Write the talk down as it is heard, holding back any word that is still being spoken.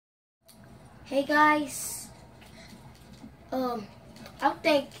Hey guys, I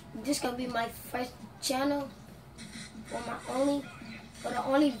think this gonna be my first channel, or the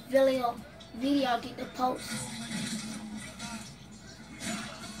only video I get to post.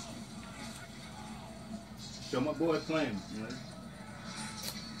 Show my boy playing, man.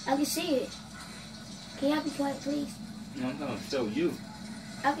 I can see it. Can y'all be quiet, please? No, I'm gonna show you.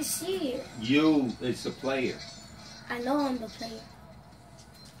 I can see it. You, it's the player. I know I'm the player.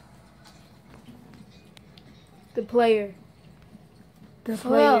 The player. The For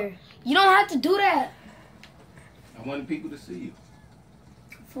player. real. You don't have to do that. I wanted people to see you.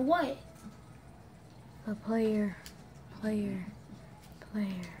 For what? The player. Player.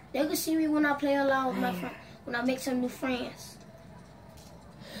 Player. They can see me when I play along with my friend, when I make some new friends.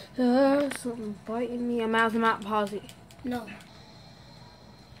 Something biting me. I'm out. Pause it. No.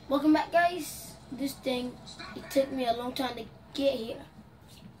 Welcome back, guys. This thing, it took me a long time to get here.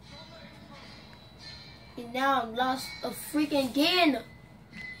 And now I'm lost a freaking again.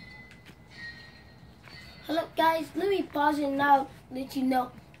 Hello, guys. Let me pause it and I'll let you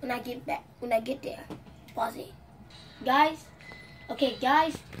know when I get back. When I get there. Pause it. Guys. Okay,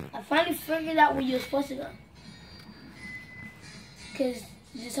 guys. I finally figured out where you're supposed to go. Because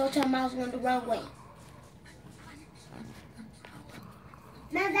this whole time I was going the wrong way.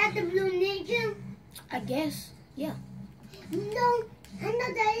 Now that the blue ninja? I guess. Yeah. No, I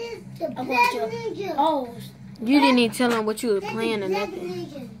know that is the I'm black going to ninja. Oh. You didn't even tell him what you were That's playing the or black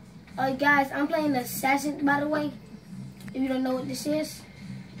nothing. ninja. Guys, I'm playing Assassin, by the way. If you don't know what this is.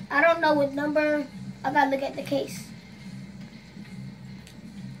 I don't know what number. I gotta look at the case.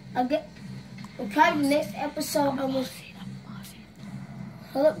 Probably next episode I will.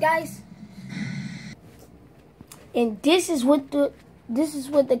 Hold up, guys. And this is what the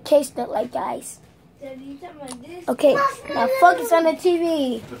case look like, guys. Okay, now focus on the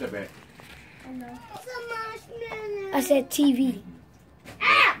TV. Put that back. It's a marshmallow. I said TV.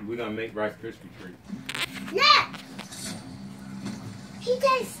 We're gonna make Rice Krispie treat. Yeah! He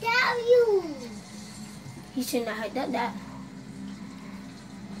can stab you. He shouldn't have done that.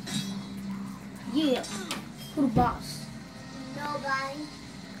 Yeah. Who the boss? Nobody.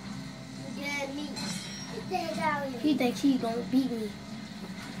 You get me. He take out you. He thinks he gonna beat me.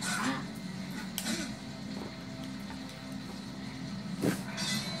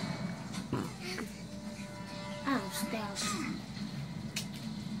 I don't stab him.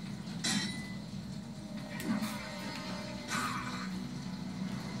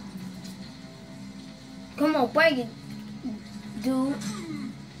 Come on, break it, dude.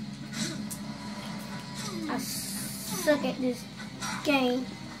 I suck at this game,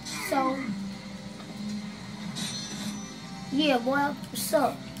 so yeah, boy, what's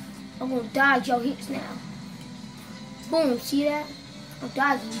up? I'm gonna dodge your hits now. Boom, see that? I'm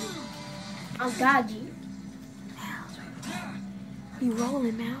dodging you. I'm dodging you. You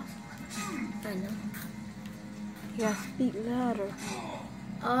rolling, Mouse? I know. You gotta speak louder.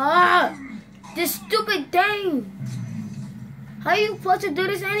 Ah, this stupid thing. How you supposed to do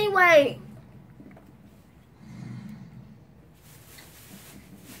this anyway?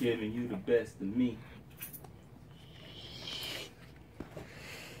 Giving you the best of me.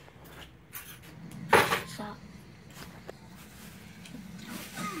 Stop.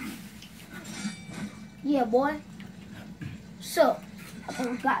 Yeah, boy. So,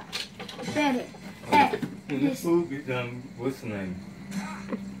 I got better at When this this. food get done, what's the name?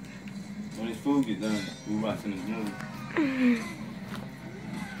 When this food get done, we watching this movie.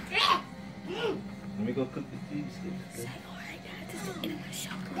 Let me go cook the cheese sticks.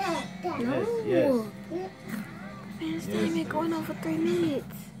 No. Yes. Man, this thing been going on for 3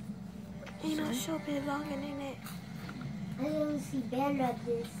 minutes. Ain't no show been longer than that. I don't see bad like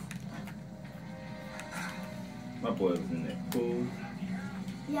this. My boy was in that pool.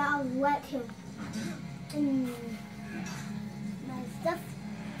 Yeah, I'll let him. My stuff.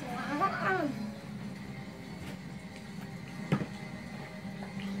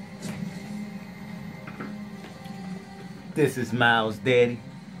 This is Myles' daddy.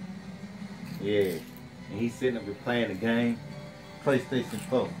 Yeah. And he's sitting up here playing the game. PlayStation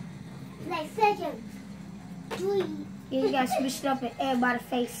 4. Like second. 3. Yeah, you gotta switch it up in everybody's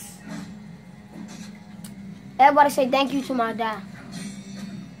face. Everybody say thank you to my dad.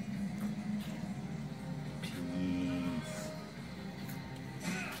 Peace.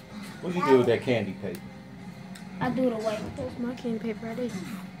 What you do with that candy paper? I do it away. That's my candy paper right there.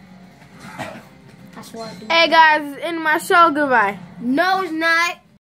 That's what I do. Hey guys, it's in my show. Goodbye. No, it's not.